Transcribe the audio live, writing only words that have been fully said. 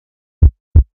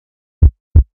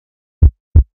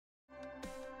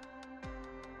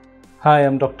Hi,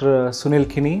 I'm Dr. Sunil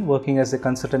Kini, working as a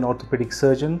consultant orthopedic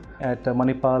surgeon at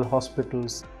Manipal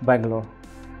Hospitals Bangalore.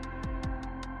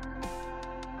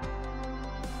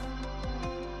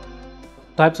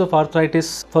 Types of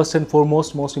arthritis, first and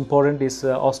foremost, most important is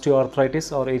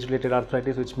osteoarthritis or age-related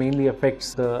arthritis, which mainly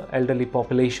affects the elderly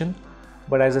population.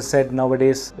 But as I said,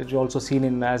 nowadays it's also seen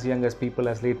in as young as people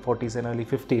as late 40s and early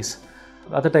 50s.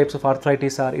 Other types of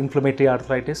arthritis are inflammatory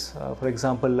arthritis, for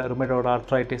example, rheumatoid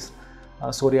arthritis,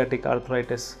 psoriatic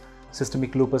arthritis,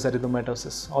 systemic lupus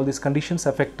erythematosus. All these conditions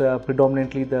affect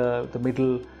predominantly the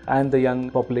middle and the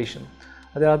young population.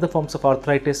 There are other forms of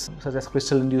arthritis such as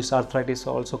crystal-induced arthritis,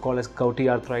 also called as gouty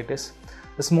arthritis.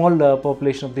 The small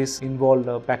population of these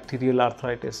involve bacterial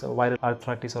arthritis, viral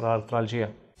arthritis or arthralgia.